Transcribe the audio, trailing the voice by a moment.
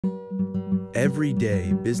Every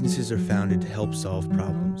day, businesses are founded to help solve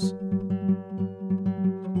problems.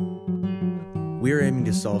 We're aiming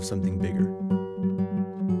to solve something bigger.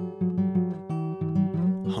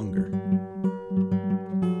 Hunger.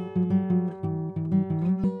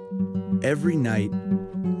 Every night,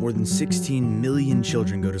 more than 16 million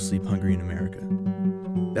children go to sleep hungry in America.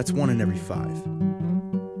 That's 1 in every 5.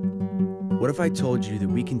 What if I told you that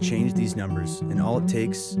we can change these numbers and all it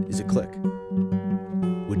takes is a click?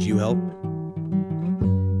 Would you help?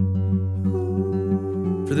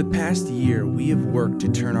 For the past year, we have worked to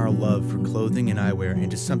turn our love for clothing and eyewear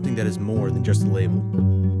into something that is more than just a label.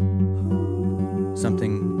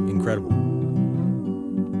 Something incredible.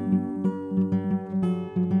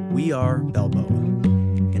 We are Balboa,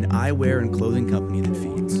 an eyewear and clothing company that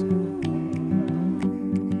feeds.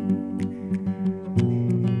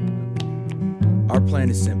 Our plan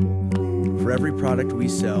is simple. For every product we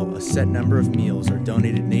sell, a set number of meals are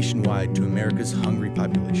donated nationwide to America's hungry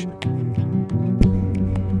population.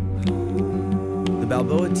 The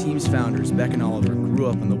Balboa team's founders, Beck and Oliver, grew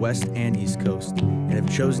up on the West and East Coast and have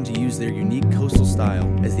chosen to use their unique coastal style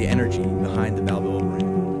as the energy behind the Balboa brand.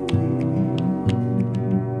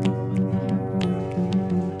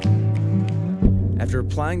 After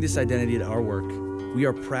applying this identity to our work, we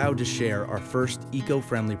are proud to share our first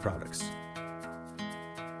eco-friendly products.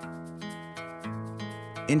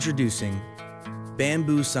 Introducing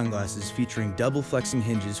bamboo sunglasses featuring double flexing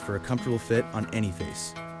hinges for a comfortable fit on any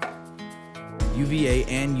face. UVA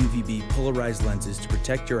and UVB polarized lenses to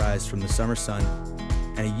protect your eyes from the summer sun,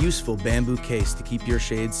 and a useful bamboo case to keep your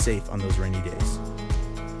shades safe on those rainy days.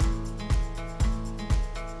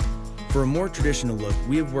 For a more traditional look,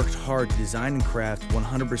 we have worked hard to design and craft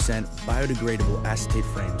 100% biodegradable acetate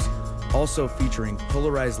frames, also featuring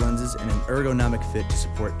polarized lenses and an ergonomic fit to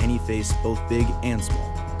support any face, both big and small.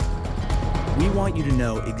 We want you to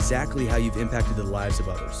know exactly how you've impacted the lives of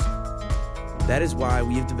others. That is why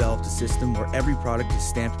we have developed a system where every product is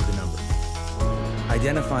stamped with a number,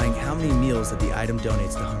 identifying how many meals that the item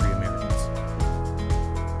donates to hungry Americans.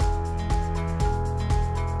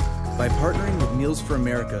 By partnering with Meals for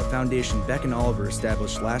America, a foundation Beck and Oliver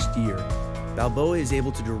established last year, Balboa is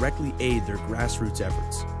able to directly aid their grassroots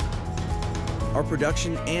efforts. Our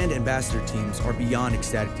production and ambassador teams are beyond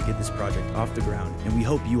ecstatic to get this project off the ground, and we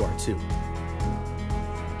hope you are too.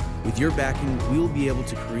 With your backing, we will be able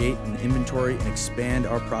to create an inventory and expand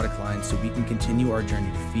our product line so we can continue our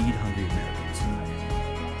journey to feed hungry Americans.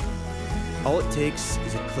 All it takes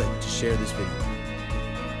is a click to share this video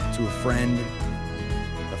to a friend,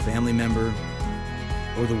 a family member,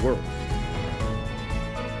 or the world.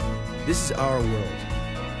 This is our world.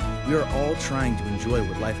 We are all trying to enjoy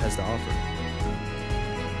what life has to offer.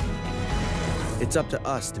 It's up to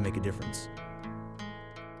us to make a difference.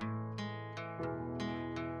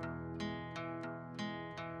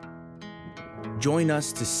 Join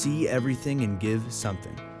us to see everything and give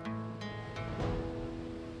something.